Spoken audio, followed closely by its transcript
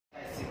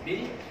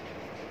B,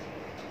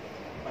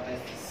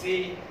 hepatitis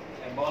C,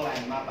 Ebola,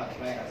 and Marburg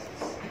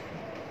viruses,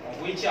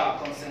 of which our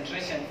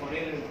concentration for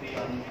real will be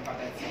on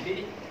hepatitis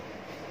B,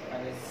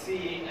 hepatitis C,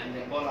 and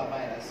Ebola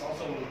virus.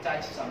 Also, we'll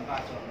touch some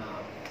part on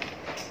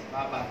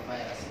Marburg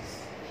viruses.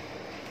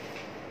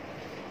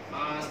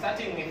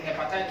 Starting with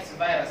hepatitis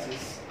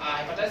viruses.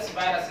 Hepatitis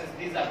viruses,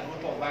 these are a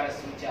group of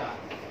viruses which are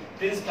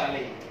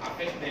principally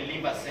affect the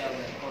liver cells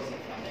and cause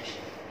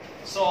inflammation.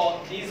 So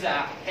these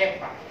are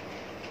hepatic,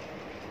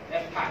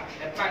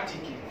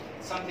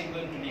 something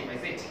going to liver,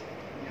 is it?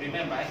 You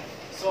remember?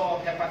 So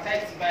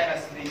hepatitis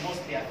virus, they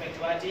mostly affect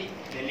what? The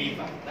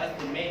liver.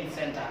 That's the main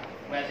center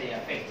where they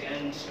affect.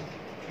 And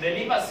the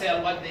liver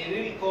cell, what they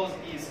really cause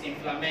is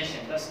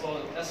inflammation. That's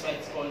why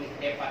it's called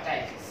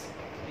hepatitis.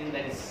 Means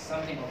there is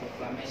something of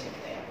inflammation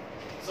there.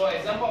 So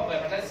example of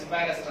hepatitis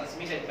virus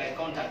transmitted by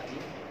contact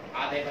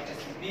are the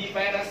hepatitis B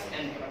virus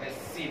and hepatitis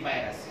C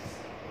viruses.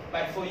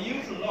 But for you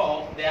to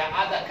know, there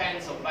are other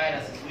kinds of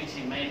viruses which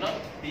may not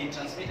be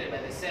transmitted by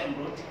the same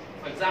route.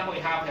 For example, we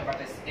have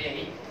hepatitis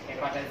A,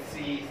 hepatitis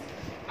C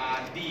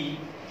D,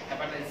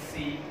 hepatitis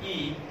C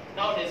E.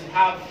 Nowadays we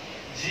have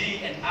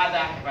G and other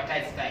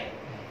hepatitis type.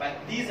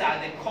 But these are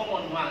the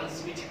common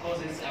ones which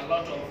causes a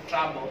lot of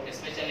trouble,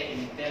 especially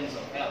in terms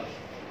of health.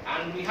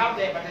 And we have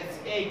the hepatitis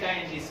A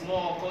kind is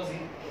more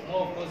causing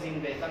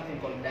the something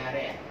called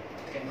diarrhea.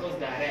 It can cause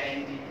diarrhea,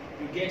 and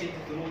you get it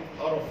through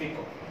oral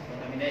fecal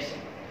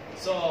contamination.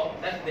 So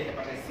that's the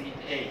hepatitis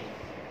A.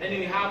 Then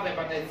we have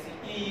hepatitis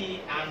E,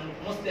 and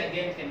mostly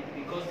again can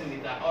be caused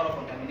with the oral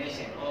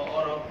contamination or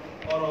oral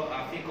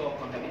fecal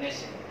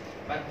contamination.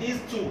 But these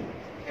two,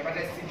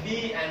 hepatitis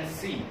B and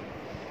C,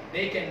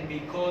 they can be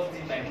caused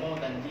by more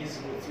than these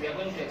routes. We are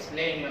going to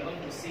explain, we are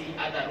going to see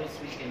other routes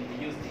which can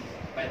be used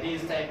by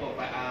these type of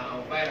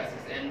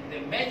viruses. And the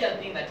major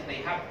thing that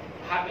they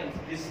happens to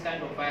this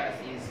kind of virus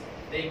is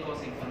they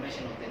cause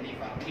inflammation of the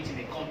liver, which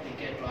may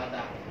complicate to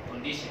other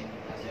conditions,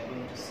 as we are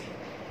going to see.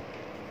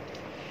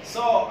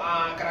 So,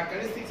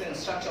 characteristics and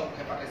structure of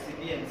hepatitis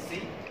B and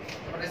C.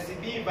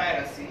 Hepatitis B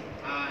virus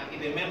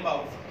is a member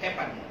of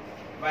heparin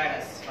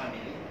virus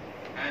family,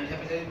 and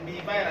hepatitis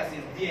B virus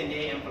is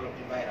DNA enveloped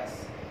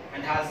virus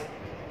and has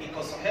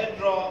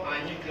icosahedral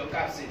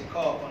nucleocapsid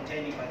core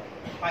containing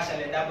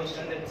partially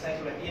double-stranded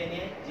circular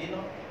DNA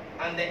genome,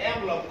 and the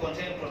envelope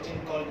contains protein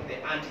called the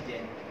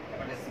antigen,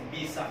 hepatitis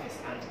B surface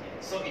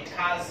antigen. So it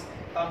has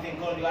something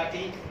called what?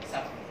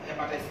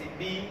 Hepatitis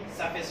B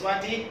surface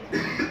what? Can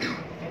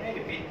I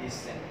repeat this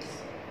sentence?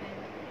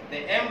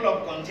 The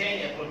envelope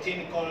contains a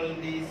protein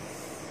called this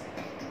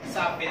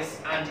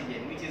surface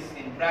antigen, which is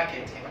in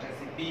bracket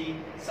hepatitis B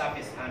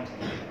surface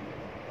antigen.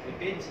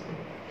 Repeat.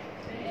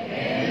 The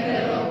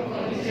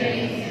envelope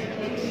contains a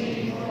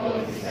protein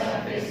called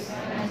surface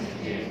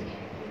antigen.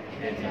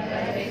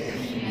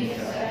 Hepatitis B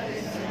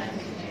surface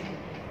antigen.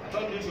 I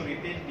told you to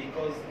repeat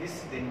because this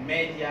is the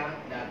major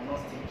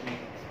diagnostic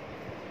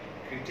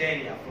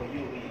criteria for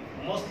you.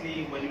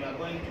 Mostly when you are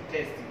going to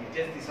test, we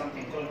test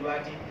something called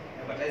what?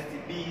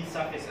 Hepatitis B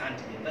surface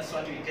antigen. That's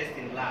what we test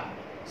in lab.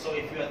 So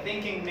if you are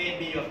thinking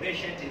maybe your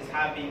patient is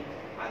having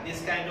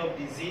this kind of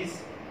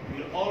disease,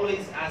 we will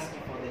always ask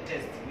for the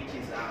test, which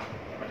is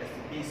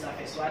hepatitis B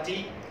surface what?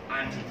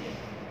 Antigen.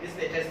 This is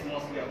the test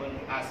most we are going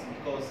to ask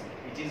because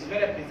it is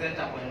very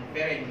presentable and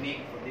very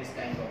unique for this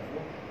kind of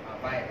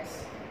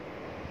virus.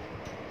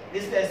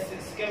 This is the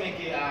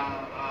schematic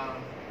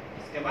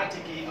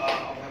of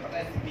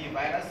hepatitis B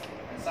virus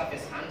and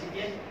surface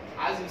antigen.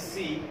 As you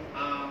see,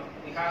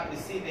 we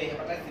see the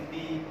hepatitis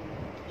B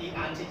E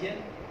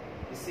antigen.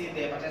 We see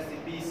the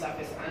hepatitis B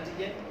surface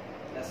antigen.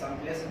 There's some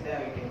places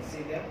there you can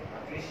see them.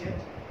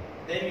 Appreciate.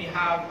 Then we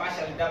have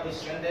partially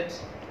double-stranded.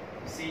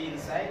 You see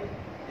inside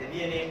the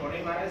DNA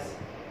polymerase.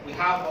 We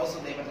have also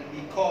the hepatitis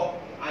B core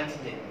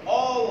antigen.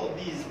 All of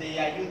these, they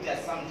are used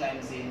as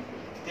sometimes in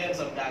terms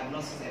of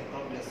diagnosis and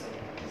prognosis of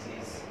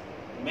disease.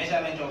 The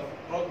measurement of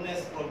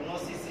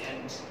prognosis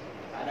and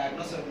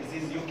diagnosis of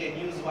disease, you can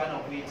use one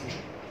of it to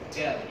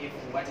tell if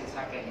what is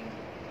happening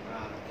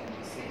can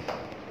be seen.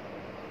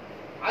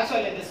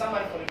 Actually, the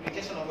summary for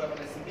replication of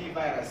hepatitis B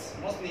virus,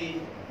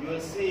 mostly you will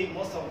see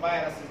most of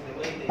viruses, the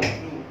way they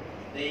do,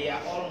 they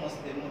are almost,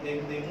 they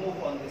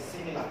move on the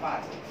similar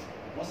path.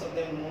 Most of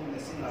them move in the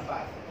similar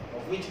path,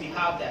 of which we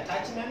have the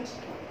attachment.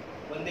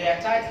 When they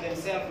attach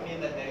themselves, mean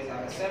that there is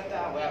a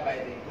receptor whereby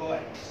they go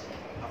and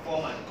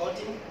form an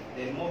coating.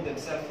 They remove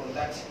themselves from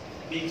that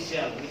big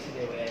shell which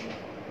they were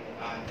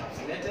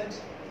encapsulated.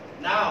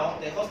 Now,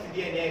 the host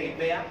DNA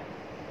repair,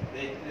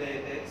 the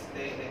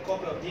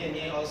copy of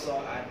DNA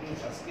also do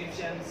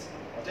transcriptions.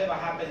 Whatever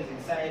happens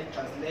inside,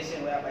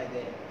 translation whereby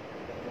the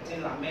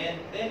protein are made.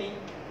 Then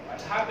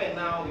what happens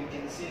now, you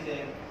can see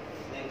the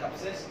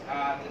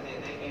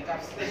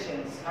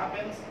encapsulations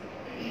happens.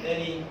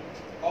 Then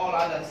all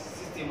other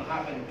system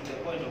happen to the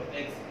point of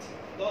exit.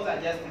 Those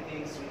are just the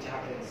things which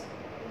happens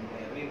in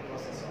the real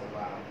process of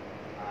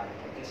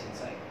replication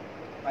cycle.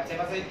 But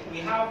we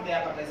have the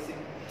hepatitis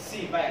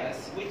C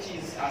virus, which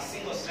is a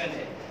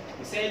single-stranded.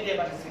 We say the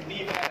hepatitis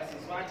B virus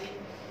is what?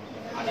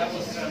 A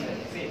double-stranded.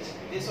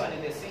 This one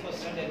is a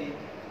single-stranded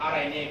RNA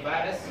RNA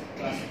virus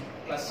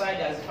classified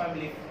as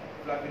family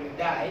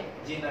Flaviridae,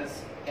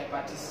 genus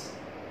Hepatitis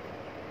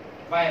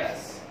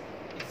virus.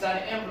 It's an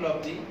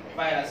enveloped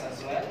virus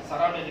as well,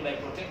 surrounded by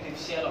protective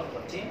shell of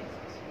protein.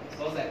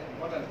 Those are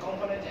important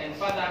components, and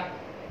further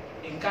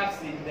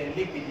encapsulated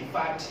the lipid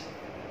fat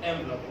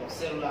envelope of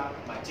cellular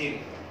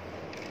material.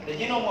 The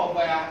genome of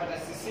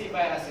hepatitis C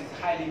virus is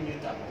highly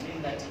mutable,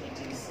 meaning that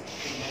it is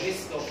in the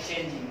risk of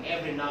changing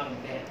every now and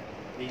then.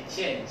 They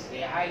change.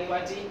 They are highly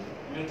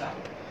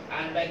mutable.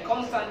 And by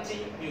constant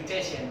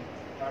mutation,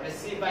 hepatitis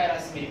C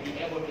virus may be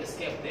able to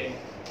escape the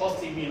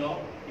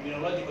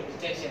post-immunological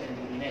detection and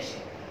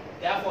elimination.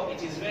 Therefore,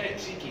 it is very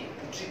tricky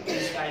to treat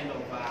this kind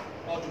of,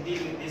 or to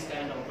deal with this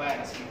kind of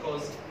virus,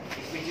 because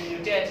if it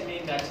mutate,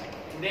 means that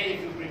today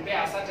if you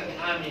prepare a certain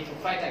army to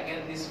fight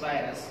against this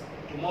virus,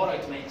 tomorrow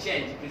it may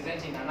change,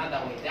 presenting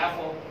another way.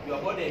 Therefore,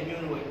 your body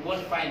immune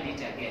won't find it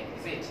again,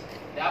 is it?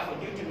 Therefore,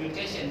 due to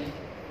mutation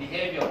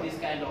behavior of this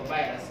kind of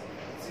virus,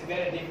 it's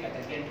very difficult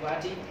again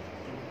to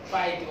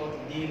fight or to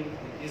deal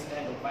with this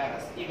kind of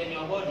virus. Even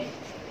your body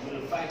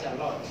will fight a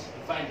lot to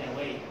find a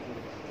way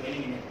to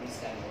eliminate this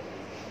kind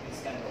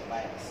of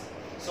virus.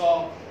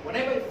 So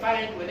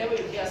whenever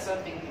you hear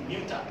something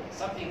mutable,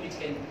 something which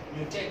can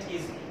mutate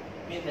easily,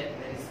 means that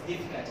there is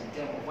difficulty in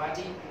terms of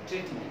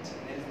treatment.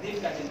 There is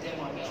difficulty in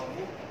terms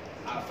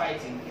of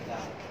fighting with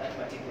that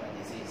particular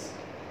disease.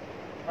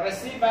 For a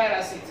C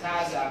virus, it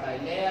has a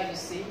bilayer, you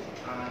see.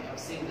 I've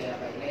seen the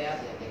bilayer,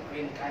 the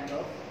green kind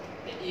of,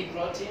 the E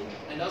protein,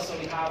 and also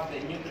we have the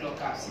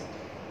nucleocapsid,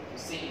 you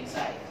see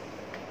inside.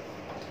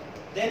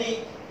 Then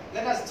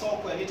let us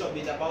talk a little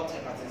bit about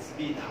hepatitis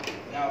B now.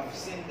 We have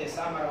seen the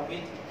summary of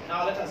it.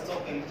 Now let us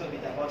talk a little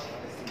bit about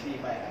hepatitis B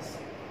virus.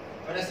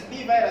 Hepatitis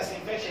B virus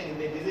infection is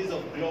the disease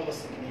of global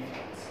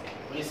significance.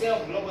 When you say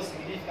of global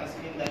significance,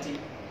 it means that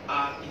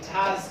it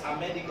has a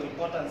medical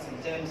importance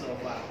in terms of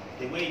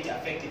the way it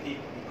affected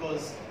people,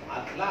 because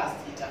at last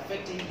it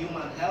affecting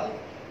human health,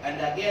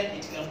 and again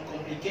it can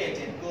complicate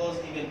and goes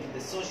even to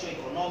the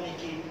socio-economic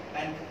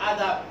and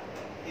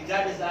it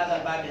carries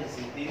other burdens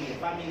within the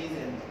families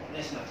and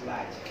nation at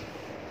large.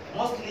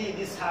 Mostly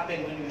this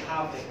happens when you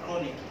have the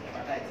chronic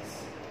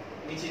hepatitis,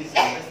 which is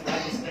the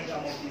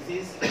spectrum of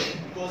disease,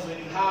 because when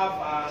you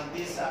have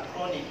this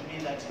chronic, it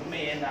means that you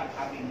may end up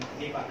having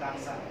liver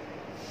cancer,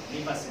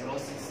 liver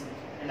cirrhosis,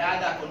 and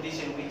other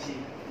conditions which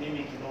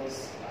mimic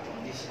those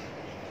conditions.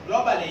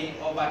 Globally,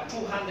 over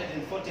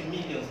 240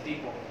 million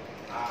people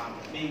are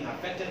being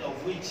affected, of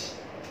which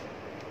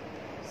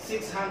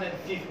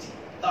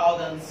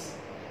 650,000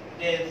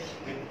 deaths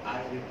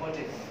are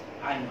reported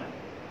annually.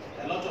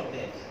 A lot of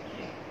deaths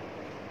here.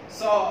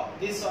 So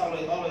this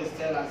always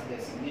tells us the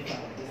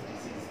significance of this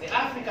disease. The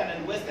African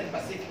and Western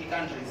Pacific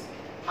countries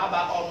have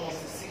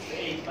almost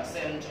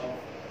 68% of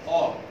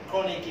all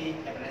chronic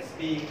hepatitis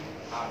B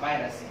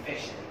virus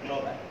infection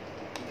globally.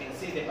 You can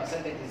see the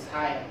percentage is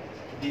higher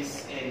in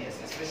these areas,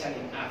 especially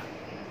in Africa.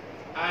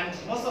 And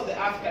most of the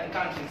African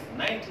countries,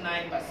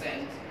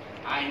 99%,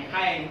 are in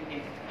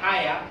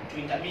higher to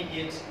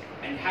intermediate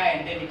and high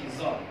endemic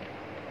zone,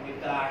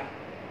 with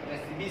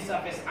hepatitis B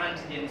surface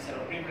antigen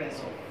seroprevalence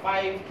of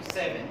 5 to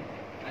 7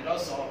 and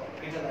also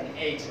greater than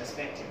 8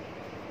 respectively.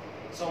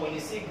 So when you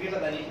see greater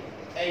than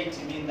 8,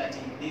 it means that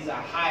these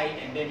are high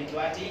endemic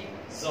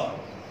zone.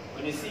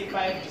 When you see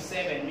 5 to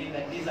 7, means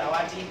that these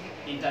are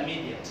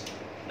intermediate.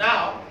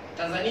 Now,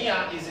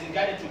 Tanzania is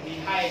regarded to be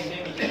high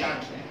endemic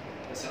country.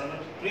 The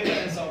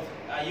seroprevalence of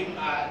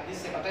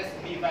this hepatitis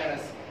B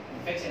virus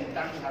infection in the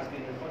country has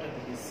been reported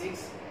to be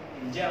 6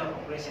 in general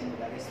population in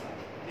Dar es Salaam.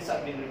 These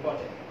have been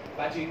reported.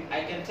 But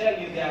I can tell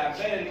you there are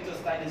very little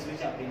studies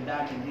which have been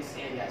done in this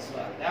area as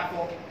well.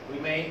 Therefore, we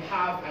may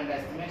have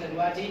underestimated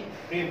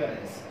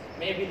prevalence.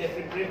 Maybe the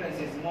prevalence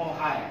is more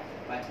higher,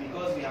 but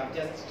because we have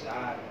just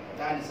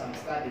done some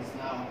studies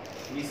now,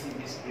 we see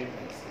this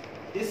prevalence.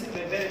 This is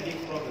a very big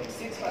problem.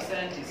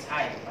 6% is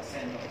high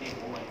percent of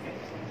people who are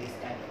infected with this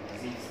kind of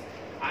disease.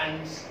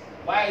 And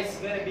why it's a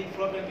very big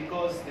problem?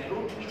 Because the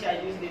route which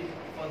are used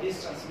for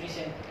this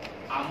transmission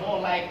are more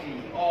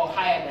likely or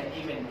higher than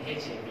even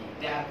HIV.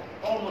 They are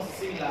almost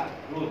similar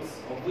routes,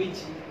 of which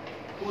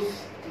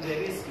puts to the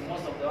risk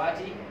most of the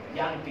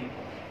young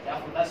people.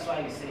 Therefore, that's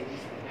why we say this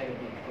is a very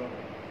big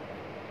problem.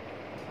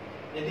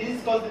 The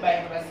disease caused by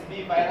hepatitis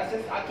B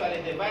viruses,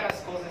 actually the virus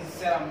causes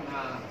serum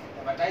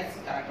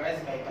hepatitis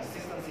characterized by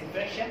persistent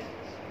infection,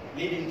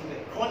 leading to the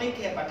chronic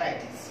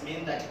hepatitis,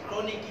 meaning that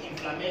chronic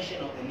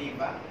inflammation of the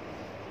liver.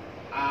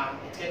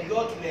 It can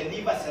go to the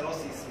liver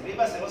cirrhosis.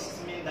 Liver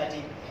cirrhosis means that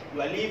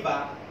your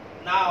liver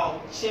now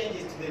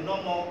changes to the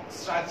normal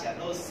structure.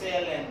 Those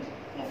cell and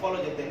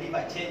morphology of the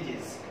liver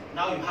changes.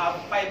 Now you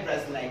have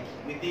fibers like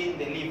within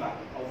the liver,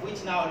 of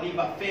which now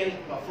liver fails to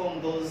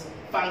perform those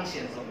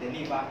functions of the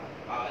liver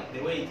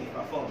the way it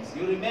performs.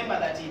 You remember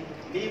that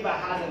liver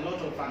has a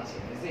lot of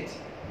functions, is it?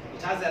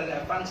 It has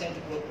a function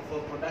for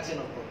production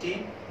of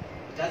protein.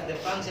 It has the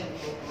function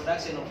for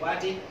production of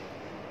what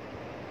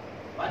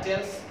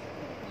else?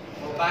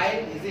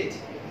 Bile, is it?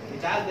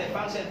 It has the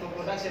function for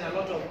production a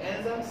lot of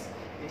enzymes.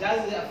 It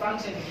has the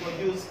function to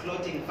produce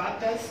clotting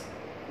factors.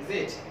 Is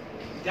it?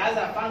 It has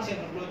a function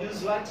to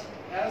produce what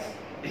else?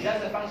 It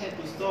has a function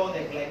to store the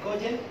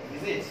glycogen.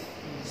 Is it?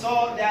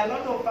 So there are a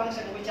lot of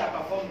functions which are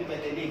performed by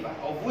the liver,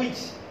 of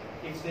which,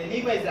 if the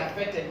liver is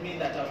affected, means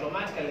that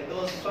automatically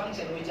those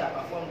functions which are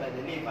performed by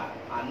the liver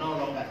are no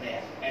longer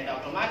there. And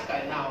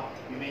automatically now,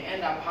 you may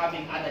end up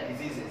having other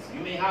diseases.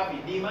 You may have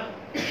edema.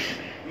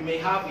 You may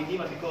have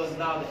edema because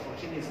now the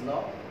protein is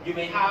low. You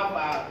may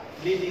have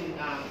bleeding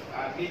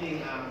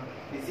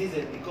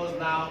diseases because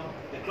now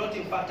the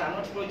clotting factor are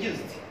not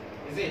produced.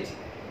 Is it?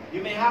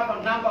 You may have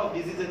a number of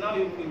diseases. Now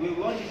we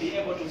want to be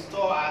able to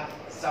store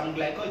some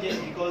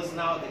glycogen because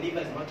now the liver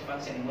is not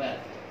functioning well.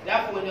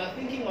 Therefore, when you are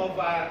thinking of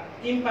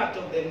impact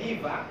of the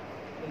liver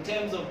in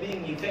terms of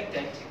being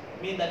infected,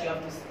 means that you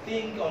have to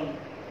think on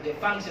the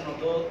function of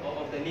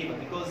the liver,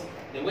 because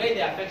the way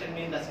they are affected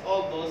means that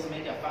all those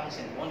major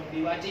functions won't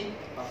be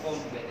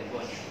performed by the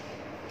body.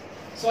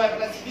 So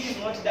hepatitis B is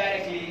not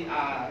directly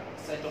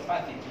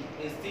cytopathic.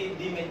 It still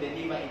damage the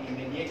liver and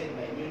mediated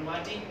by immune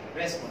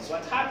response.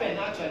 What happened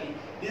actually,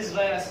 these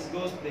viruses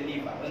goes to the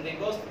liver. When they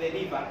go to the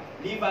liver,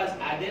 livers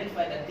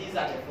identify that these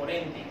are the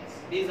foreign things.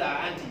 These are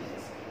antigens.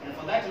 And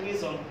for that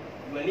reason,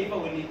 your liver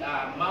will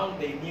mount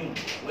the immune.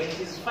 When it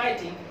is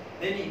fighting,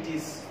 then it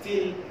is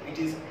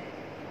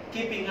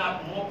keeping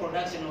up more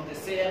production of the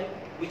cell,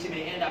 which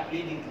may end up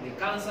leading to the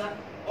cancer,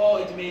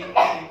 or it may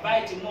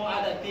invite more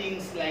other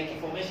things like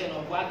formation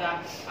of other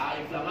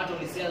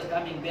inflammatory cells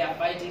coming there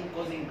fighting,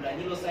 causing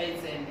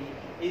granulocytes and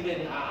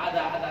even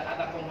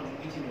other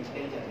components which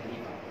may endanger the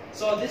liver.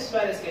 So this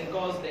virus can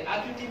cause the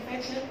acute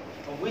infection,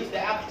 of which the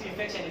acute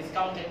infection is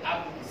counted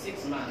up to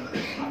 6 months.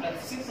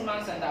 After 6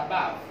 months and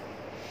above,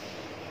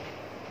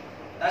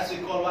 that's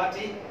what we call what?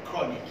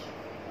 Chronic.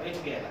 Are we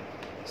together?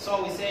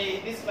 So we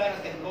say this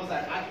virus can cause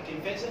an acute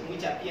infection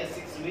which appears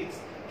 6 weeks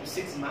to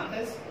 6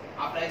 months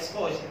after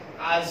exposure,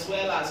 as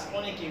well as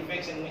chronic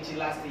infection which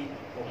lasts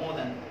for more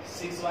than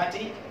 6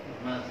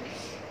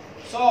 months.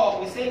 So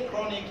we say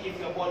chronic if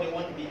your body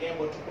won't be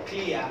able to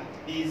clear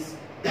this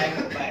type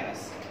of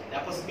virus. The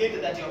possibility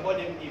that your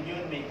body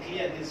immune may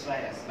clear this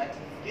virus, but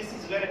this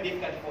is very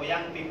difficult for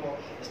young people,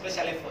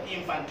 especially for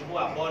infants who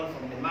are born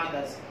from the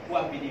mothers who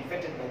have been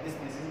infected by this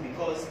disease,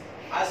 because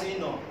as we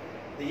know,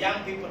 the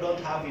young people don't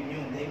have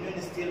immune. The immune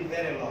is still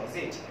very low, is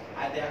it?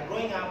 And they are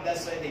growing up,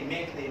 that's why they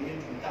make the immune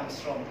to become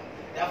stronger.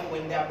 Therefore,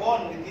 when they are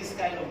born with this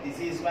kind of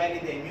disease, while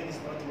the immune is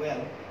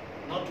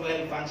not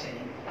well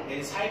functioning, there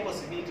is high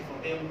possibility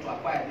for them to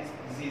acquire this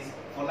disease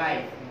for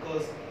life,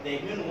 because the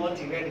immune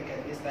won't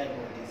eradicate this type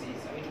of disease.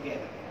 Are we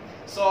together?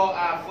 So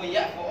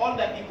for all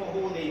the people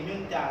who the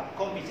immune are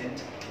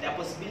competent, there are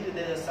possibility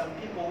there are some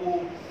people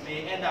who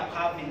may end up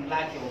having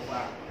lack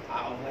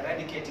of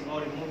eradicating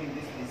or removing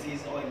this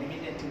disease or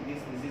eliminating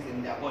this disease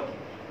in their body.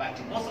 But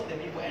most of the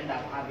people end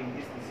up having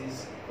this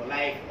disease for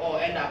life, or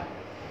end up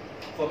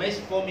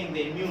forming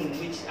the immune,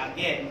 which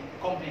again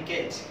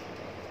complicates,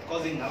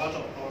 causing a lot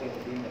of problems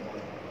within the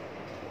body.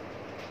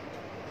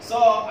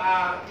 So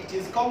it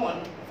is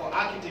common for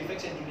acute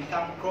infection to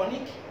become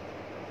chronic,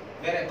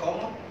 very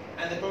common,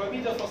 and the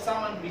probability for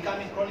someone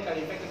becoming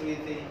chronically infected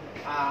with the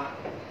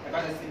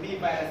hepatitis B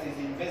virus is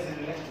inversely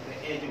related to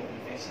the age of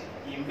infection.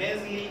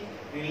 Inversely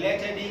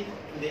related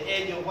to the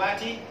age of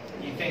what?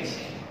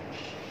 Infection.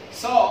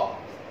 So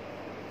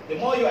the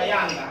more you are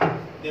younger,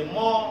 the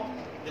more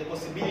the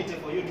possibility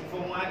for you to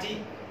form what?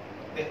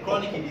 The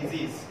chronic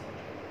disease.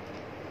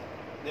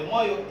 The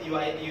more you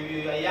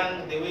are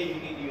young, the way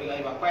you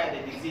acquire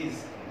the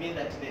disease means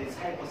that there is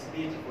high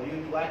possibility for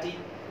you to what? To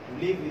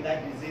live with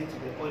that disease to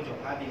the point of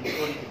having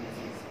chronic disease.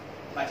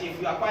 But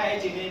if you acquire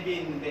it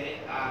maybe in the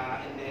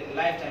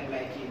lifetime,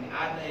 like in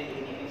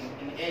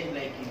age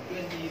like in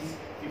 20s,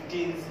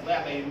 50s,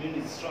 whereby your immune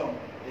is strong,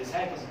 there is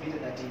high possibility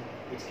that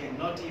it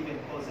cannot even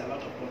cause a lot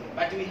of problems.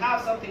 But we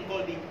have something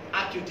called the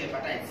acute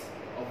hepatitis,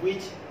 of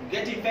which you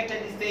get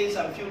infected these days,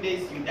 some few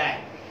days you die.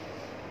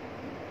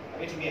 Are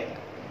we together?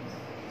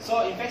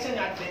 So infection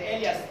at the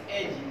earliest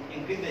age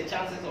increases the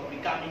chances of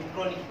becoming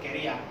chronic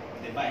carrier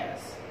of the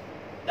virus.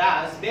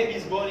 Thus,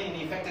 babies born in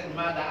infected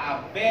mother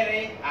are at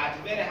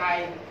very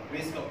high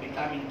risk of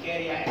becoming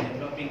carrier and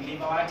developing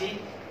liver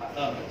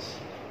pathology.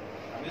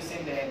 Have you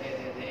seen the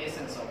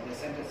essence of the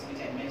sentence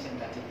which I mentioned,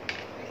 that the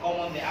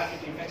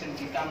acute infection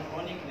become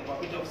chronic? The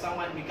probability of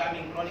someone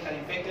becoming chronically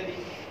infected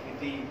with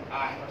the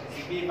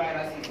hepatitis B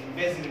virus is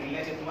inversely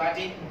related to what?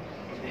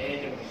 With the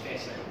age of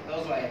infection.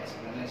 Those were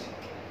explanation.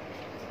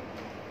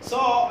 So,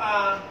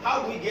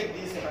 how do we get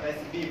this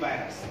hepatitis B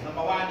virus?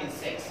 Number one is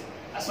sex.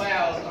 That's why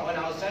when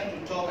I was trying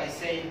to talk, I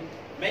said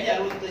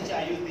major routes which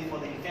are used for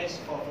the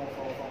infection for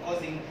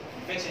causing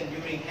infection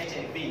during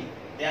HIV.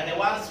 They are the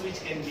ones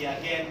which can be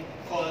again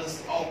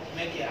cause or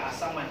make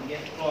someone get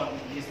prone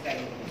to this kind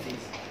of disease.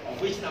 Of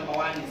which number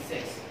one is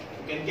sex.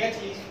 You can get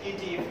it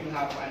if you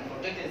have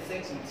unprotected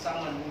sex with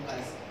someone who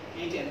has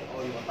eaten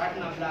or your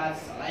partner blood,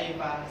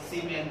 saliva,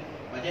 semen,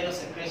 vaginal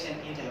secretion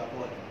into your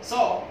body.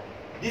 So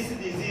this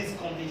disease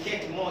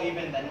complicates more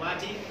even than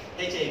what?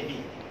 HIV.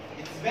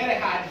 It's very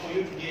hard for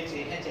you to get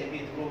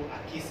HIV through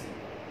a kissing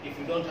if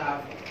you don't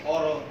have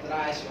oral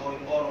thrush or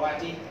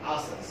what?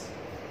 Ulcers.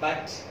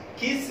 But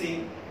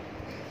kissing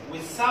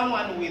with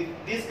someone with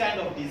this kind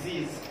of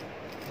disease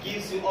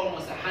gives you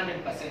almost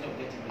 100% of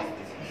getting this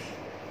disease.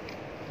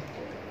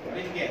 Are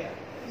we together?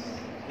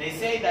 They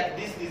say that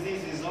this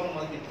disease is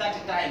almost 30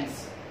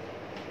 times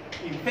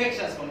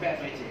infectious compared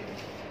to HIV.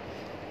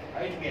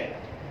 Are we together?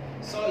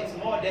 So it's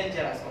more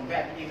dangerous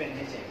compared to even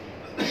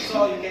HIV.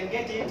 So you can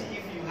get it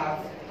if you have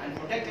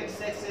unprotected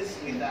sexes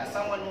with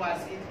someone who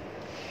has it,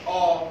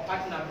 or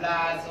partner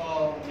bloods,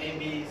 or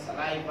maybe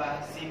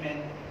saliva,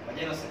 semen,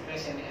 vaginal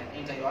secretion and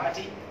enter your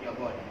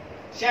body.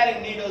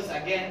 Sharing needles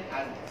again,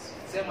 as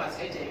same as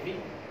HIV.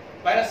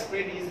 Virus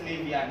spread easily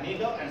via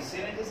needle and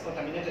syringes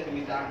contaminated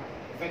with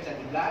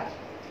infected blood.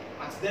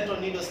 Accidental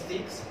needle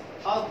sticks.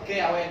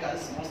 Healthcare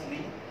workers mostly.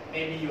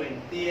 Maybe you're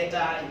in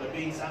theater, you're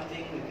doing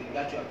something with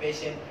regard to your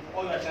patient,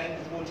 or you're trying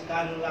to put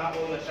cannula,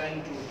 or you're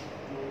trying to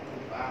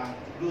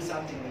do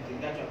something with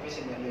regard to your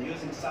patient, and you're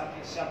using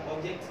sharp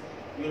objects.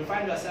 You will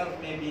find yourself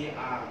maybe you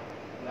have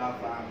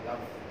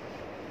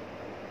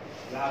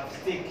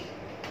stick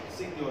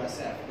to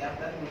yourself. That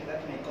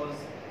may cause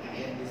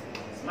again this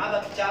disease.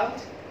 Mother to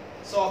child.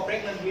 So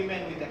pregnant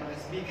women with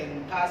hepatitis B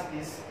can pass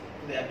this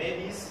to their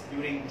babies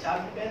during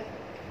childbirth,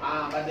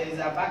 but there is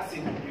a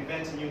vaccine to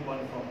prevent newborn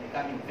from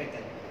becoming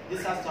infected.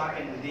 This has to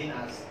happen within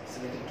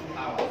 72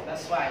 hours.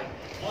 That's why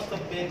most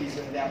of babies,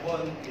 when they are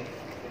born,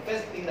 the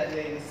first thing that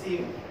they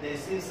receive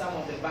some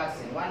of the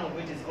vaccine, one of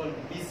which is called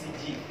the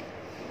BCG.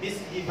 The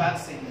BCG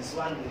vaccine is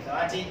one with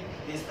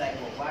this type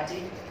of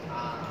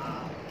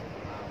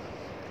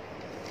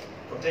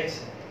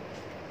protection.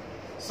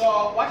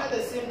 So what are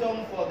the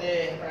symptoms for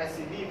the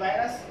hepatitis B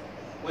virus?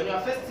 When you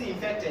are first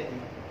infected,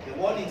 the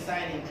warning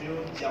signs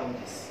include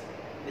jaundice.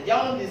 The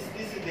jaundice,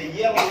 this is the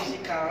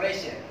yellowish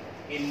coloration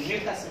in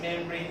mucous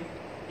membrane,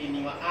 in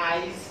your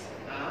eyes,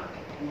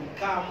 will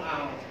come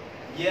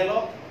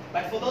yellow.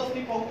 But for those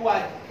people who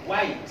are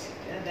white,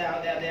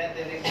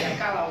 they're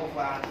color of,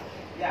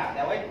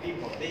 they're white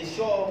people. They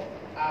show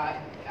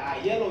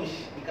yellowish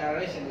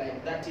coloration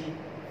like dirty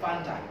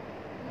Fanta,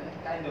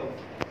 kind of.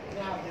 You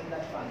know how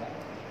that Fanta.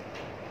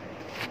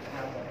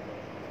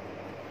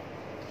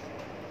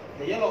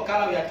 The yellow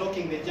color we are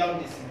talking, the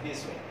jaundice is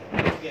this way.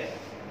 Together.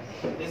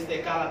 This is the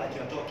color that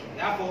you are talking.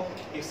 Therefore,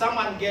 if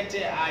someone gets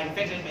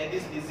infected by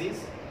this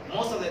disease,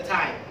 most of the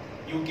time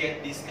you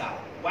get this color.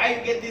 Why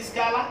you get this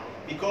color?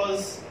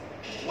 Because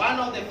one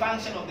of the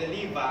functions of the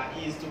liver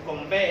is to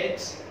convert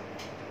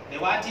the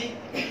what?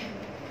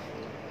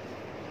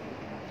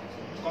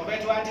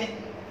 Convert what?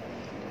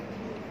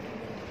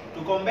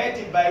 To convert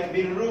it by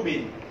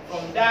bilirubin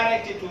from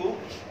indirect to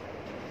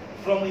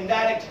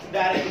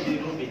direct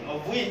bilirubin,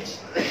 of which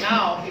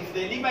now if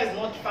the liver is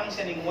not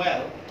functioning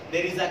well,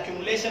 there is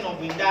accumulation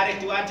of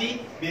indirect what?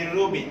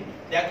 Bilirubin.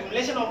 The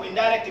accumulation of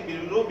indirect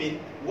bilirubin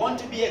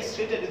won't be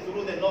excreted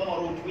through the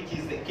normal route, which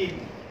is the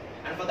kidney.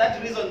 And for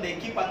that reason, they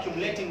keep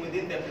accumulating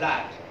within the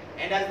blood.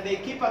 And as they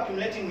keep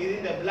accumulating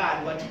within the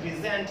blood, what you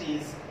present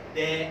is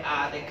the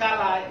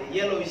color, the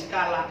yellowish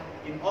color,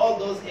 in all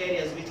those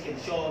areas which can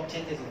show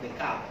changes of the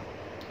color.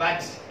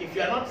 But if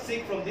you are not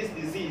sick from this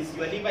disease,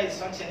 your liver is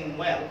functioning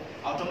well,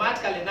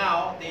 automatically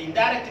now the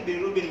indirect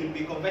bilirubin will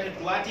be converted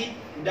to what?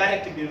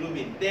 Direct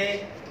bilirubin.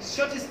 The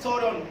short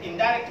story on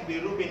indirect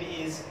bilirubin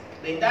is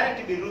the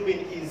indirect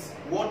bilirubin is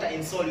water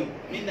insoluble,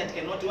 meaning that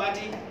cannot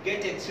what?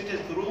 Get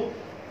excreted through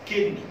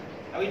kidney.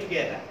 Are we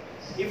together?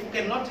 If you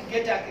cannot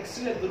get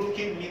excreted through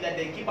kidney, that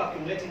they keep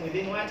accumulating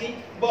within what?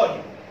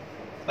 Body.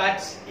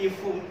 But if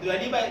your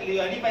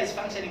liver is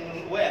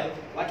functioning well,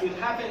 what will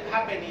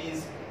happen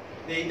is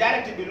the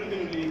indirect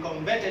bilirubin will be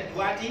converted to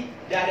what?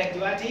 Direct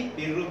what?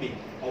 Bilirubin,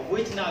 of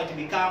which now it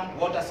becomes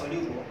water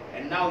soluble,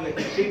 and now you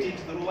excrete it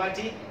through what?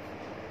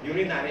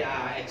 Urinary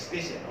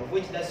excretion, of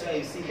which that's why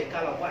you see the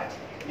color of what?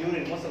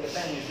 Urine most of the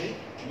time is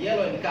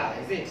yellow in color,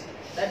 is it?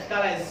 That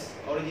color is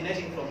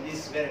originating from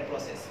this very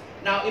process.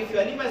 Now, if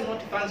your liver is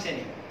not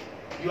functioning,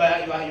 you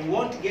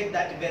won't get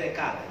that very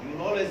color. You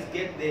will always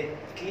get the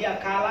clear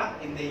color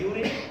in the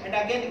urine, and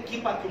again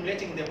keep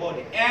accumulating the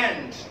body.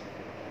 And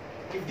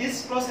if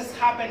this process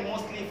happens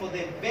mostly for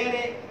the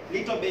very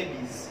little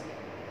babies,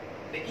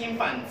 the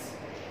infants,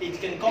 it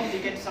can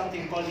complicate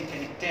something called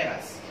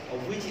icterus,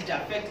 of which it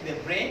affects the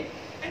brain.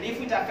 And if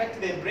it affects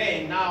the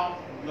brain, now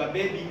your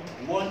baby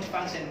won't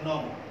function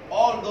normal.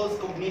 All those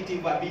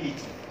cognitive ability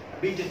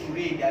to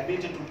read,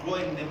 ability to grow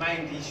in the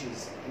mind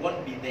issues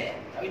won't be there.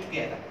 Are we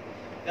together?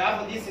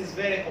 Therefore, this is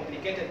very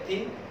complicated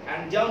thing,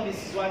 and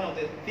jaundice is one of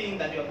the things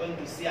that you are going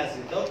to see as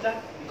a doctor,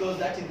 because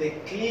that is the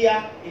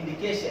clear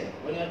indication.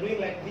 When you are doing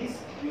like this,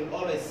 you will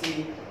always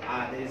see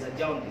there is a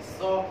jaundice.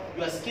 So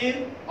your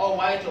skin or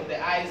white of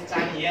the eyes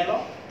turn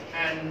yellow,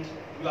 and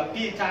your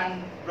pee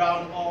turn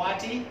brown or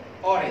what?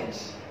 Orange.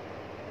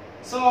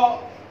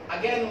 So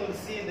again, we'll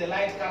see the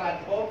light colored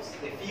pops,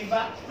 the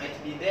fever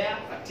might be there,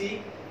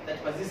 fatigue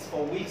that persists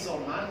for weeks or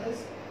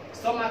months,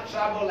 stomach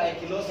trouble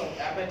like loss of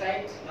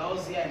appetite,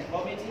 nausea and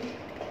vomiting,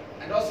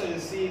 and also you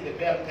see the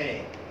bell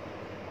pain.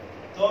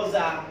 Those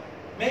are,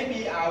 maybe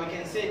we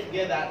can say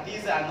together,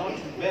 these are not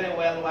very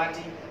well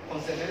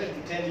concentrated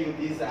to tell you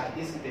this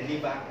is the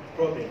liver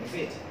problem, is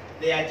it?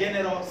 they are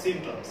general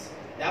symptoms.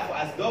 Therefore,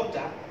 as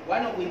doctor,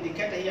 one of the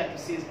indicators here to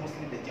see is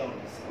mostly the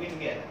jaundice. We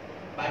together.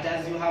 But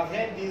as you have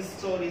heard these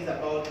stories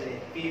about the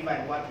fever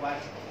and what,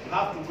 you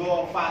have to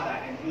go further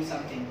and do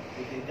something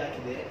with regard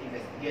to the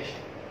investigation.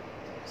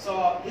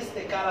 So this is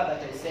the color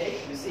that I say,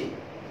 you see.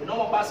 The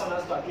normal person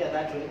has to appear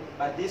that way,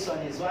 but this one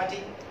is what?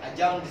 A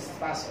jaundiced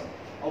person.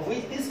 Of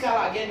which this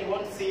color, again, you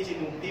won't see it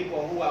in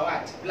people who are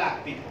what?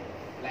 Black people,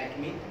 like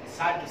me. It's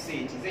hard to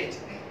see it, is it?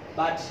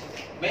 But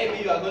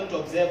maybe you are going to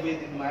observe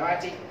it in my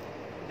what?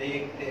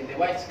 The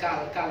white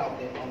color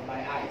of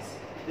my eyes.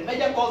 The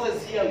major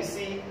causes here, you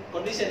see,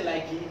 condition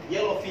like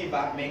yellow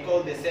fever may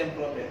cause the same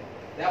problem.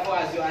 Therefore,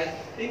 as you are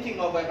thinking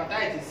of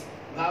hepatitis,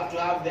 you have to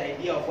have the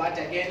idea of what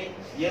again?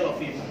 Yellow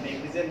fever may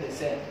present the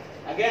same.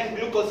 Again,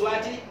 glucose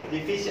what?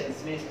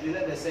 Deficiency may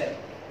present the same.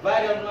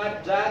 Variant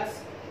what? Drugs.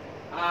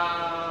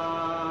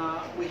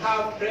 We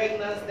have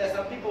pregnancy. There are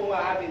some people who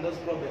are having those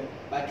problems.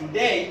 But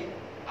today,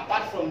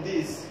 apart from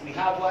this, we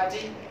have what?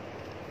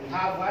 We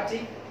have what?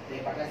 The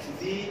hepatitis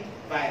B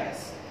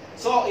virus.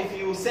 So if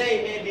you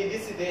say maybe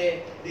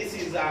this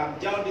is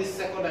jaundice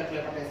secondary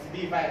to hepatitis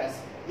B virus,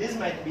 this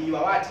might be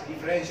your what?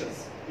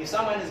 Differentials. If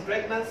someone is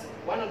pregnant,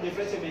 one of the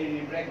differentials may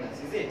be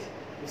pregnancy, is it?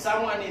 If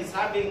someone is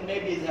having,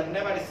 maybe they have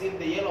never received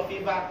the yellow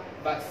fever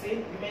vaccine,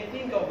 you may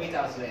think of it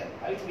as well.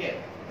 Are you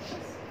together?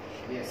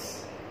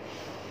 Yes.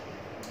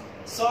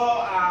 So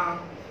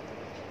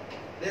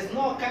there's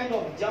no kind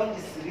of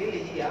jaundice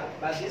really here,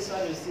 but this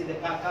one you see the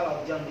color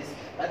of jaundice.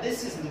 But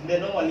this is the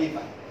normal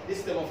liver. This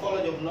is the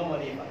morphology of normal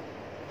liver.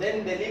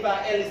 Then the liver,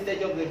 early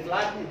stage of the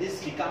blood,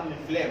 this becomes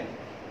inflamed.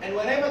 And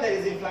whenever there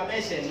is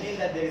inflammation, it means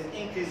that there is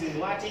increase in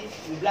what?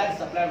 In blood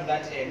supply to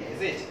that area,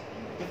 is it?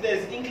 If there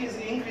is increase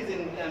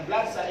in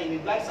blood supply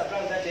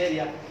to that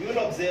area, you will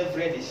observe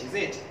reddish, is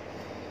it?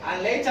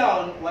 And later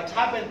on, what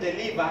happened to the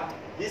liver,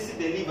 this is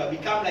the liver,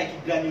 become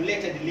like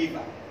granulated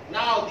liver.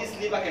 Now this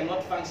liver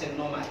cannot function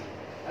normally.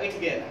 Are we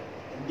together?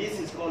 And this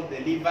is called the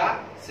liver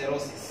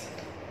cirrhosis.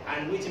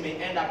 And which may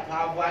end up to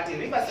have what?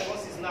 Liver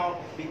cirrhosis now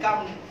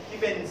become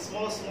even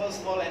small,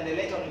 and then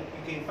later on you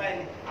can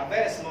find a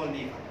very small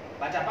liver.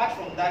 But apart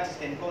from that, it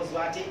can cause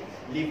what?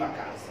 Liver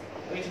cancer.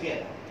 Are we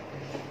together?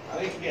 Are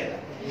we together?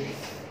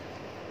 Yes.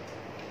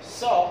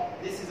 So,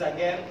 this is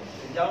again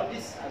the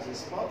jaundice as we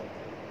spoke.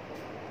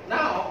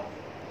 Now,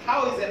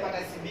 how is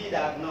hepatitis B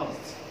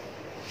diagnosed?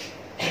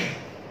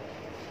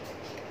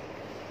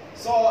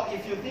 So,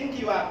 if you think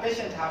your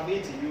patient have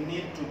it, you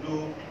need to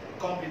do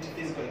complete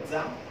physical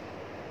exam.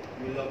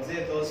 You will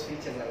observe those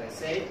features as I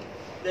said.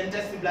 Then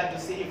test the blood to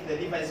see if the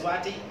liver is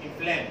what?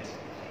 Inflamed.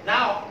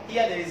 Now,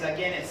 here there is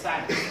again a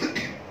science.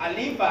 A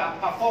liver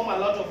performs a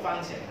lot of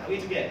function. Are we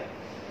together?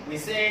 We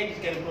said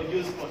it can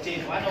produce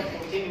protein. One of the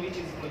protein which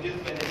is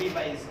produced by the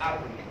liver is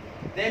albumin.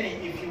 Then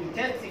if you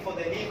test it for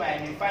the liver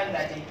and you find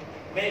that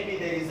maybe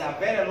there is a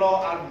very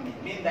low albumin,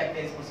 means that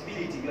there is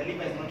possibility your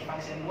liver is not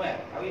functioning well.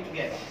 Are we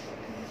together?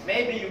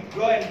 Maybe you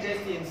go and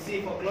test it and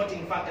see for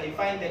clotting factor. You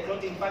find the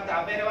clotting factor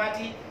are very what?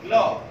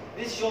 Low.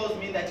 This shows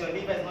me that your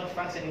liver is not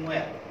functioning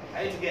well.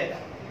 Are you together?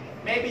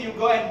 Maybe you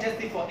go and test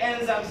it for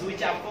enzymes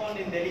which are found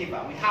in the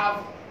liver. We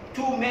have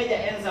two major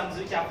enzymes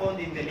which are found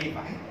in the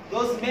liver.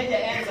 Those major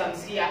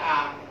enzymes here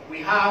are, we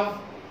have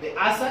the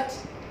ASAT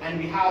and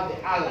we have the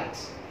ALAT.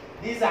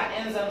 These are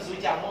enzymes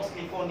which are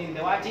mostly found in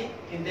the what?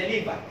 In the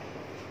liver.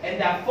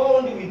 And are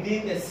found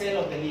within the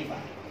cell of the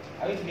liver.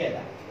 Are we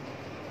together?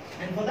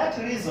 And for that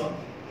reason,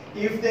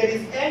 if there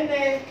is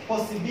any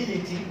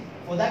possibility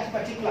for that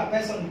particular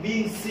person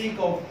being sick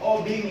of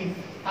or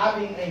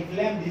having a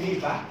inflamed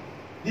liver,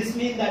 this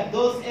means that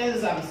those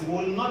enzymes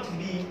will not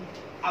be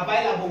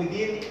available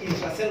within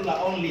intracellular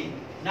only.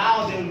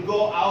 Now they will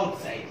go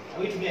outside.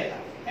 Are we together?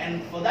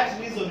 And for that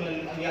reason,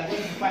 we are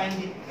going to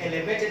find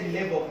elevated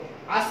level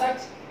of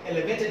ASAT,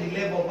 elevated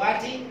level of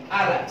what?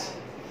 ALAT.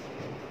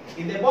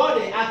 In the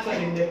body,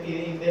 actually,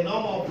 in the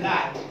normal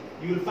blood,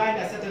 you will find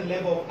a certain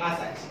level of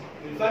ASAT.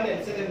 You will find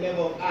a certain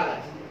level of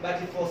ALAT. But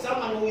for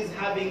someone who is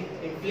having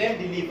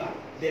inflamed liver,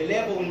 the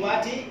level will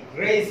what?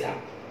 Raise up.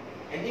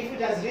 And if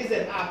it has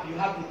risen up, you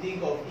have to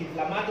think of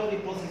inflammatory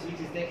process which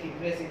is taking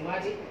place in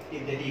what?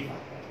 In the liver.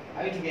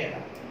 Are we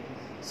together?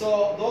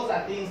 So those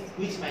are things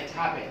which might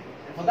happen.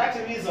 And for that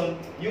reason,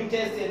 you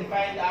test and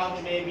find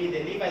out maybe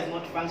the liver is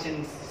not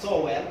functioning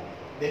so well,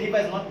 the liver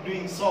is not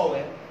doing so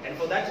well, and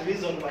for that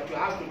reason what you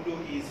have to do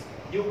is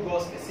you go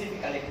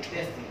specifically to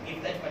testing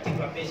if that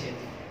particular patient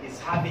is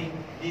having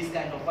this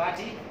kind of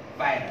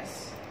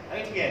virus. Are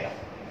we together?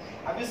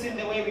 Have you seen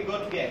the way we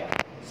go together?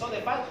 So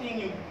the first thing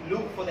you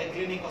look for the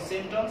clinical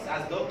symptoms.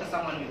 As doctor,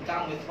 someone will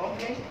come with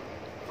complaint.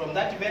 From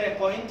that very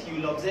point,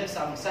 you will observe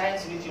some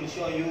signs which will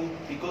show you,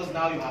 because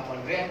now you have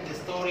unwrapped the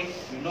story,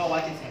 you know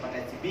what is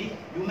hepatitis B.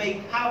 You may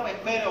have a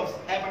query of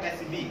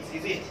hepatitis B,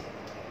 is it?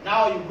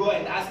 Now you go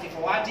and ask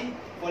for what?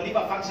 For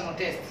liver functional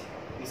test.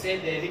 We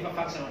said the liver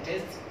functional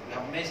test, we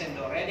have mentioned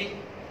already.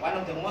 One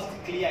of the most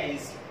clear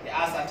is the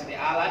ASAT, the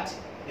ALAT,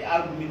 the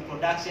albumin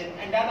production,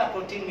 and the other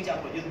protein which are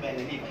produced by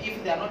the liver.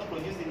 If they are not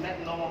produced in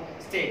that normal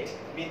state,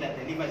 it means that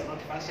the liver is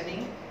not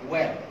functioning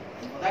well.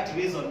 And for that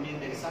reason, means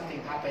there is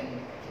something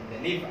happening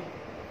in the liver.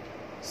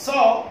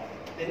 So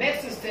the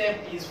next step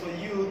is for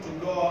you to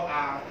go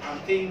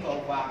and think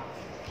of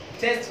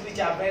tests which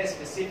are very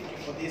specific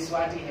for this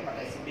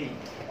hepatitis B,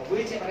 of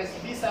which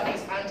hepatitis B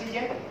surface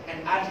antigen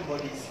and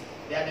antibodies,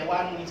 they are the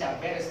ones which are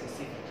very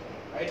specific.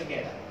 Are you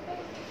together?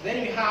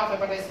 Then we have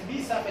hepatitis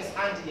B surface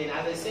antigen,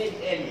 as I said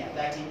earlier,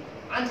 that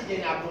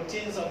antigen are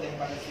proteins of the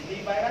hepatitis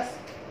B virus.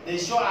 They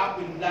show up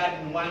in blood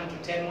in 1 to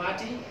 10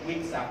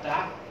 weeks after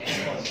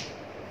exposure.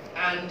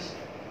 And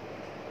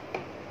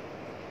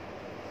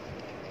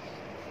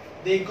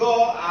they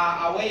go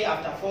away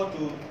after 4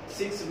 to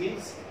 6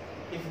 weeks.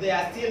 If they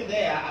are still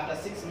there after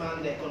 6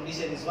 months, the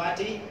condition is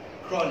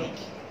chronic.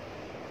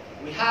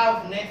 We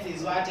have next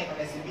is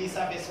hepatitis B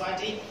surface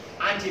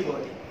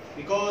antibody.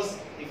 Because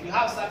if you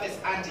have surface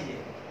antigen,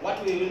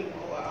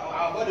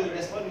 our body will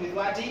respond with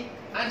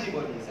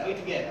antibodies. Are we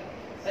together?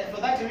 And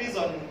for that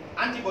reason,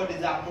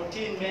 antibodies are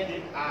protein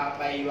made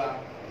by your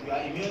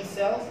immune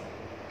cells.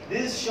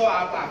 These show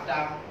up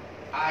after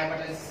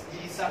hepatitis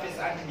B surface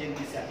antigen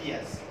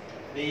disappears.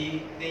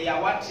 They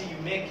are what you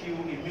make you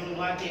immune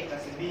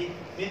hepatitis B.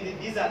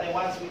 These are the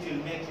ones which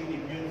will make you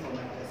immune from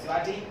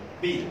hepatitis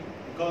B,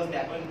 because they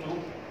are going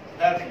to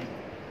help you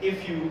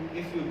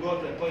if you go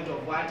to a point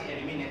of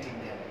eliminating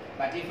them.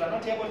 But if you are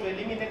not able to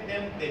eliminate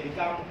them, they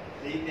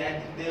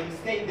will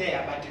stay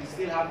there, but you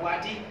still have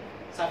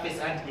surface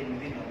antigen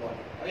within your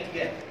body. Are we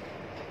together?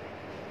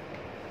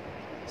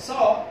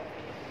 So,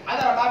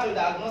 other about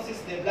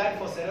diagnosis, the blood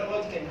for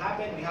serology can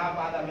happen. We have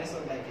other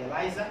methods like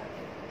ELISA.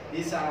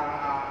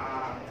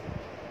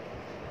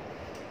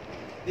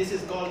 This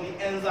is called the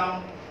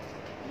enzyme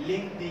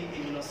linked the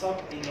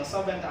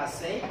immunosorbent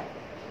assay,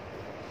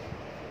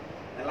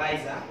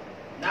 ELISA.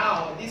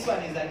 Now, this one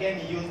is again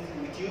used.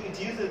 It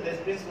uses the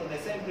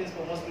same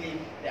principle, mostly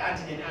the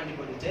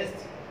antigen-antibody test.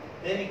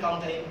 Then we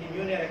counter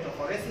immune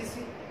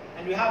electrophoresis,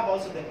 and we have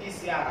also the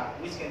PCR,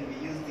 which can be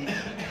used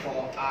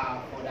for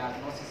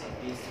diagnosis of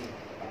this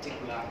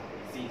particular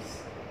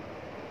disease.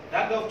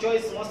 Drug of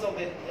choice, most of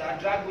the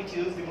drug which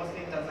used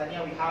mostly in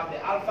Tanzania, we have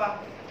the alpha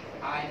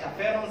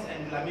interferons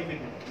and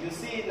lamivudine. You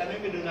see,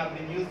 lamivudine have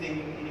been used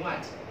in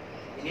what?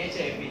 In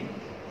HIV.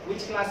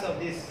 Which class of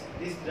this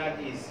drug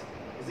is?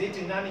 Is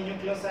it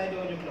non-nucleoside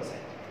or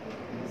nucleoside?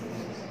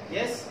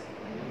 Yes?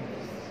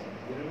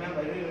 You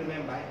remember? You really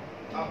remember?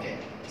 Okay.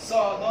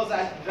 So those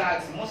are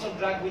drugs. Most of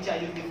drugs which are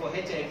used for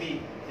HIV,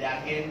 they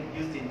are again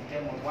used in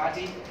terms of what?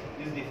 Used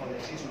for the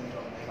treatment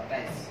of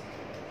hepatitis.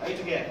 Are you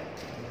together?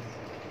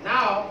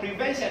 Now,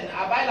 prevention,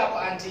 available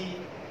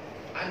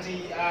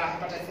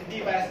anti-hepatitis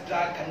B virus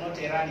drug cannot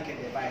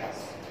eradicate the virus.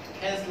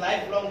 Hence,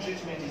 lifelong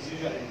treatment is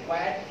usually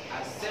required,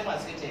 as same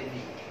as HIV.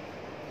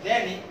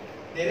 Then,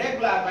 the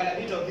regular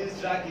availability of this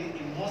drug in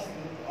most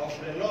of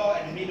the low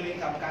and middle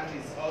income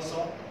countries is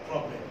also a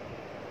problem.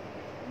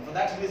 And for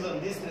that reason,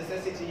 this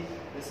necessity,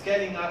 the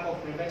scaling up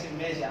of preventive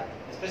measure,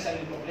 especially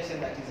in population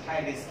that is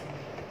high risk.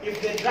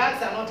 If the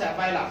drugs are not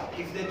available,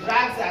 if the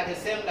drugs are the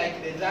same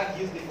like the drug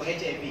used for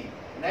HIV,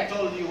 and I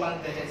told you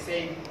once that I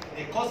said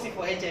the cost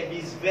for HIV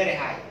is very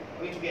high.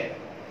 Are we together?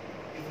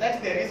 If that's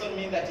the reason,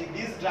 means that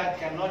this drug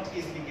cannot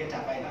easily get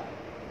available.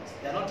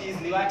 They are not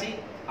easily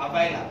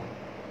available.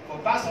 For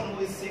a person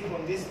who is sick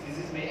from this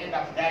disease may end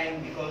up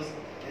dying because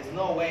there's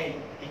no way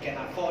he can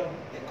afford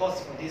the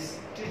cost for this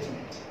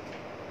treatment.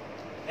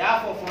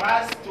 Therefore, for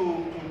us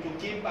to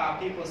keep our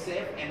people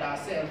safe and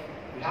ourselves,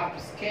 we have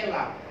to scale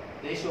up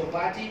the issue of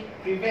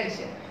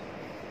prevention.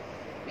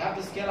 We have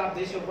to scale up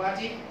the issue of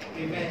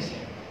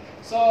prevention.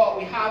 So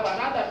we have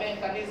another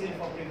mechanism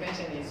for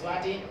prevention is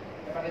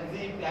hepatitis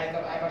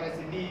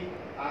B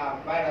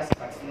virus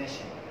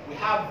vaccination. We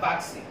have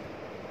vaccine.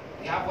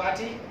 We have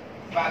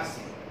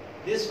vaccine.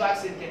 This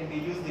vaccine can be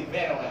used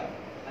very well,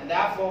 and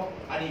therefore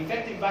an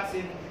effective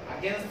vaccine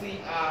against the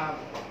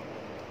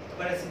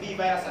hepatitis B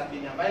virus has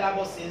been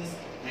available since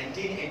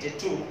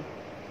 1982,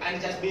 and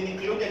it has been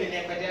included in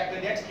a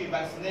pediatric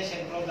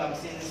vaccination program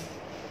since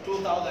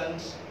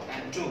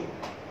 2002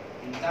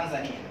 in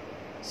Tanzania.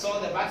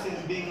 So the vaccine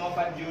is being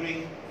offered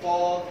during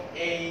 4,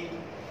 8,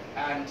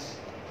 and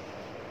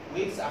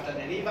weeks after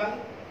delivery,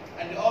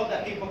 and all the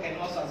people can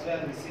also as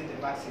well receive the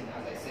vaccine,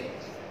 as I said.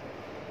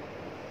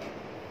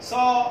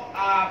 So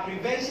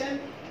prevention,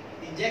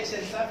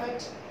 injection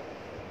effort,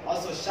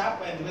 also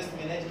sharp and waste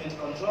management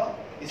control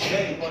is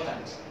very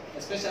important,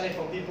 especially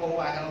for people who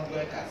are health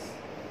workers.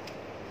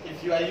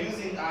 If you are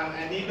using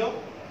a needle,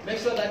 make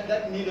sure that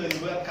that needle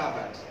is well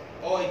covered,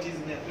 or it is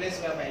in a place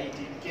whereby it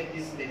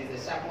indicates there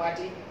is a sharp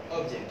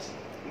object.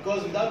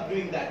 Because without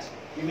doing that,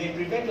 you may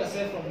prevent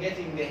yourself from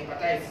getting the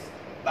hepatitis,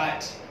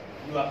 but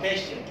your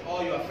patient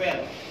or your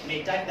fellow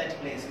may touch that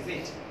place, is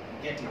it?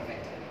 Get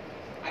infected.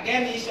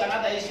 Again,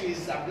 another issue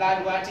is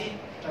blood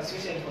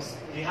transfusion.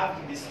 You have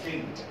to be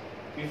screened.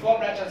 Before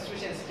blood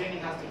transfusion, screening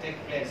has to take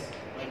place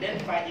to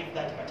identify if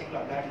that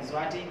particular blood is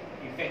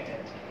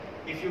infected.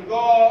 If you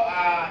go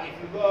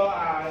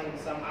in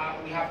some,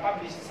 we have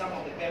published some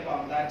of the paper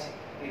on that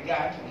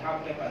regard. We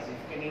have papers.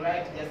 If you can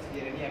write just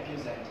Jeremiah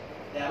Pusant,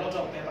 there are a lot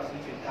of papers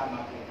which will come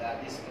up with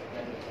this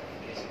particular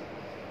application.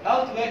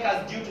 Health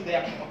workers, due to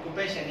their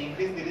occupation,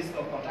 increase the risk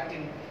of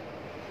contracting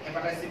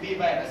hepatitis B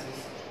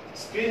viruses.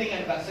 Screening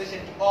and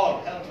vaccination to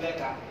all health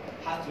workers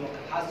has to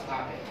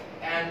happen.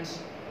 And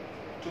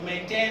to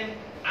maintain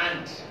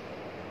ANT,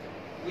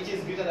 which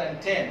is greater than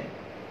 10,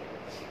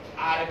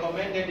 are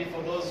recommended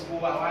for those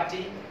who are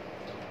having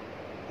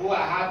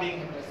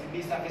hepatitis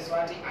B surface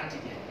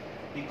antigen,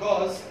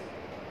 because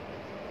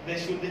they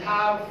should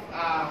have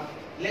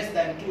less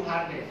than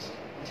 200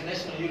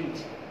 international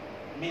unit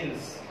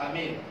meals per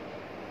meal.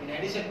 In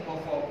addition, for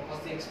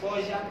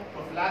post-exposure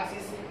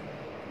prophylaxis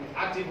with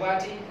active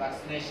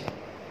vaccination,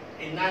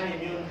 a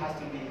non-immune has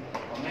to be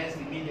commenced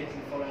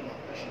immediately following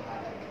operational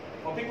hardening.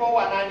 For people who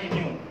are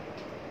non-immune,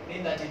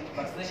 mean that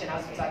vaccination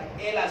has to start as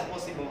early as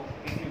possible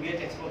if you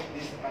get exposed to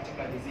this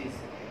particular disease.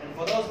 And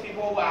for those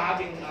people who are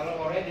having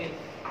already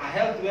a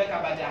health worker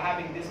but are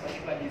having this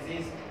particular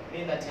disease,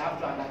 mean that you have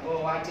to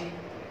undergo to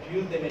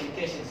use the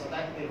medication so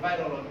that the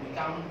viral load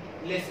become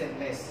less and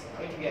less.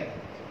 Are we together?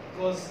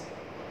 Because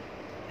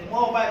the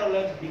more viral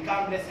load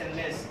become less and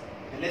less,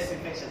 the less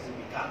infectious you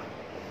become.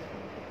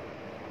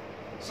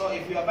 So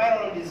if your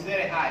viral load is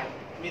very high,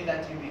 it means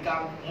that you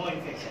become more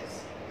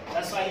infectious.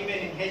 That's why even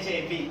in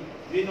HIV,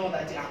 we know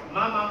that a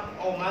mama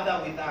or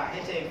mother with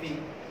HIV,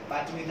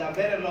 but with a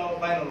very low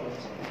viral load,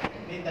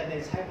 means that there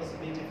is high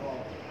possibility for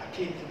a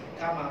kid to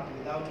come up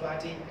without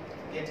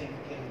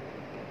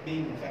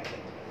being infected.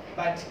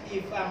 But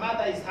if a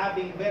mother is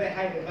having very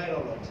high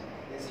viral load,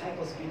 there is high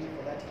possibility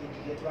for that kid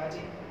to get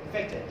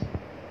infected.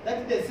 That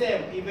is the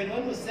same. Even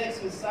when you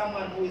sex with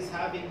someone who is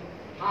having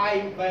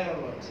high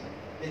viral load,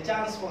 the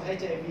chance for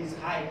HIV is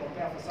high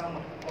compared to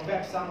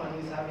someone who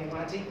is having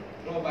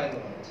low viral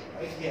load.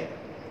 Are you together?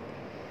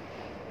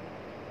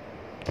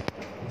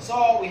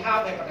 So we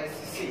have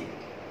hepatitis C.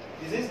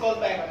 Disease caused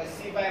by hepatitis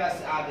C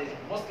virus are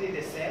mostly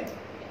the same.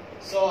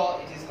 So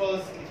it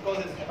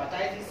causes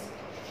hepatitis.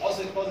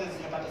 Also it causes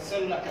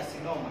hepatocellular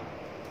carcinoma.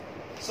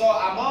 So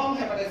among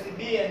hepatitis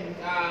B and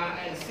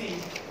C,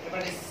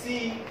 hepatitis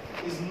C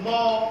is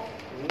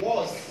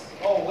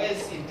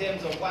worse in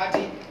terms of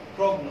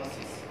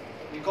prognosis,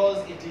 because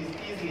it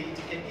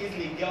can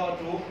easily go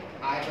to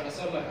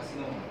hepatocellular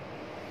carcinoma.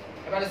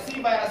 Hepatitis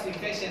C virus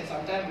infection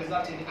sometimes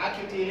result in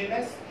acute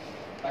illness,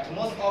 but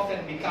most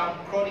often become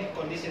chronic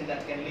conditions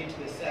that can lead to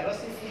the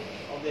cirrhosis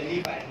of the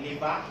liver and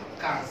liver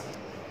cancer.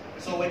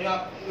 So when you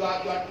are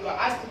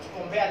asked to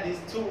compare these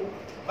two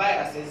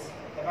viruses,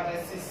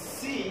 hepatitis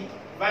C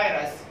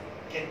virus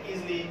can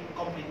easily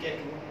complicate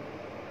to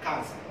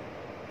cancer.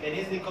 Can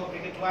easily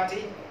complicate to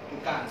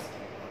cancer.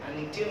 And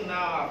until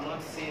now, I've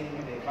not seen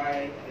the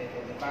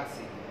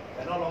vaccine.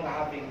 We're no longer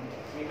having.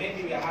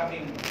 Maybe we are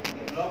having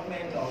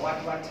development or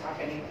what's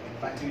happening,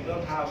 but we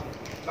don't have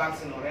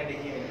vaccine already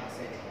here in our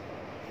setting.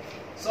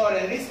 So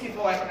the risk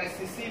for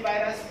hepatitis C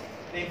virus,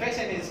 the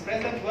infection is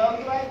present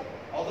worldwide,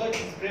 although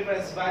its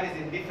prevalence varies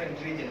in different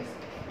regions.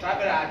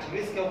 Travel at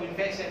risk of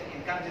infection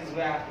in countries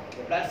where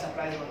the blood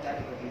supply is not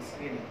adequately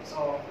screened.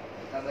 So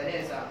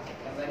Tanzania,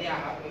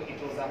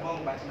 it was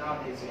among, but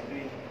nowadays we are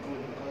doing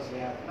good because we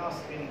are now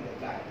screening the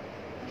blood.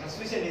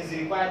 Transfusion is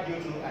required due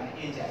to an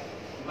injury.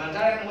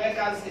 Humanitarian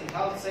workers in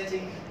health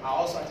setting are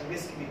also at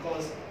risk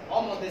because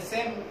almost the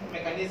same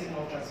mechanism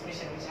of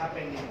transmission which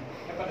happened in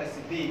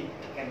hepatitis B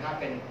can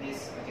happen in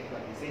this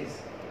particular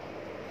disease.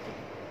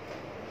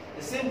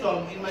 The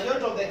symptom, in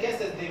majority of the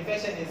cases, the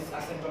infection is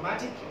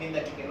asymptomatic, meaning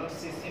that you cannot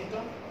see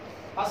symptoms.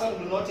 Persons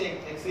do not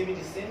exhibit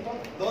symptoms.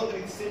 Those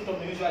with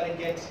symptoms usually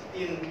get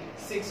ill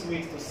 6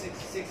 weeks to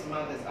 6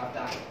 months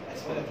after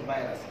exposure to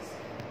viruses.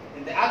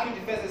 In the acute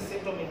phases,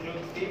 symptoms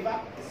include fever,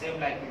 the same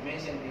like we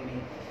mentioned in the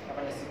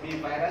hepatitis B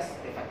virus,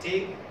 the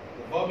fatigue,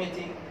 the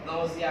vomiting,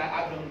 nausea,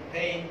 abdomen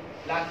pain,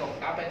 lack of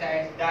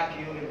appetite, dark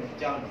urine, and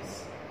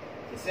jaundice.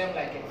 The same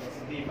like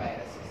hepatitis B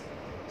viruses.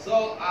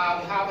 So we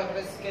have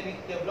hepatitis can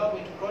develop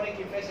into chronic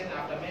infection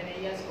after many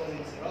years,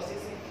 causing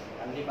cirrhosis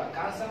and liver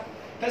cancer.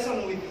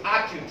 Persons with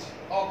acute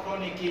or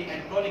chronic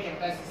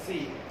hepatitis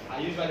C are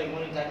usually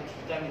monitored to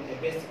determine the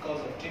best course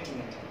of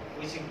treatment,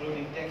 which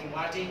including taking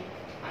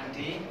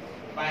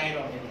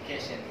antiviral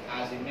medication,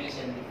 as we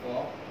mentioned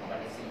before,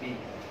 hepatitis B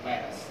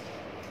virus.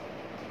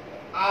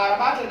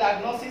 Laboratory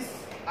diagnosis,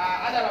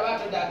 other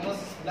laboratory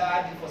diagnosis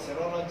blood for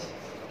serology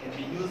can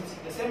be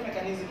used. The same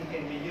mechanism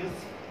can be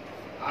used.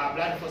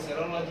 Blood for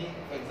serology,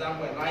 for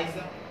example,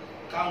 ELISA,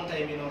 counter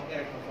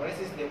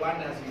immunoelectrophoresis, the one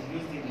as we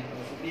used in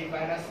hepatitis B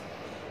virus.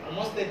 And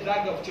most the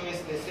drug of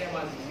choice the same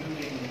as we used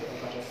in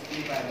hepatitis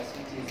B virus,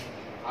 which is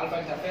alpha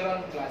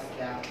interferon plus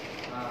the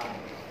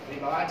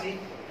ribavirin.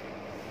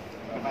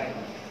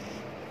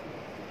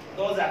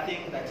 Those are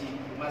things that you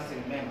must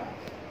remember.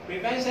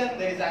 Prevention,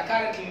 there is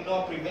currently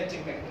no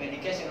preventive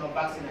medication or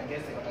vaccine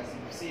against hepatitis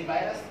C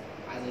virus,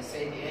 as I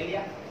said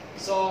earlier.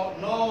 So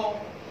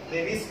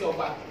the risk of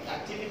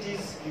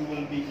activities you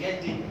will be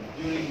getting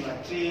during your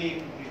trip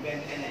to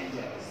prevent any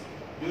injuries,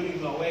 during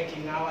your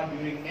working hour,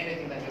 during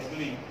anything that you're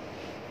doing.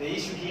 The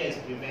issue here is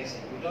prevention.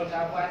 We don't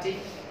have we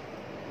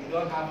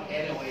don't have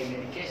any way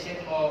medication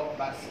or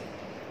vaccine.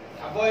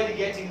 Avoid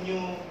getting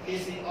new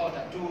piercing or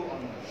tattoo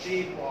on your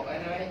trip or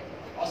anyway.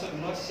 Also, do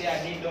not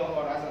share needle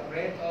or other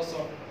bread.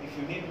 Also, if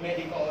you need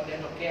medical or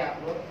dental care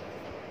abroad,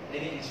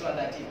 then ensure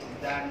that it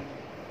is done in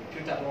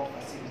reputable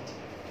facility.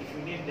 If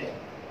you need them,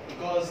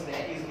 because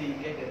they easily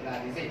get the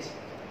blood, is it?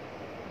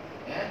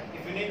 Yeah?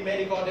 If you need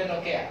medical or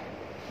dental care,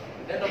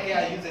 the dental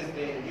care uses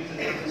the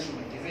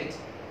instrument, is it?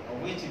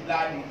 Of which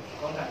blood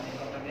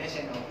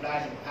contamination of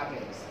blood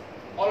happens.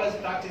 Always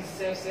practice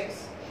safe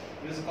sex.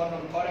 Use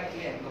condom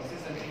correctly and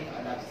consistently,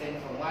 and abstain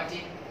from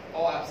watching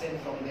or abstain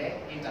from the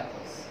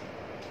intercourse.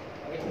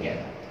 Are we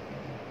together?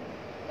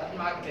 That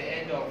marked the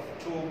end of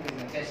two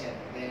presentations,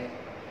 the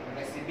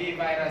hepatitis B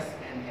virus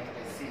and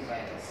hepatitis C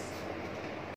virus.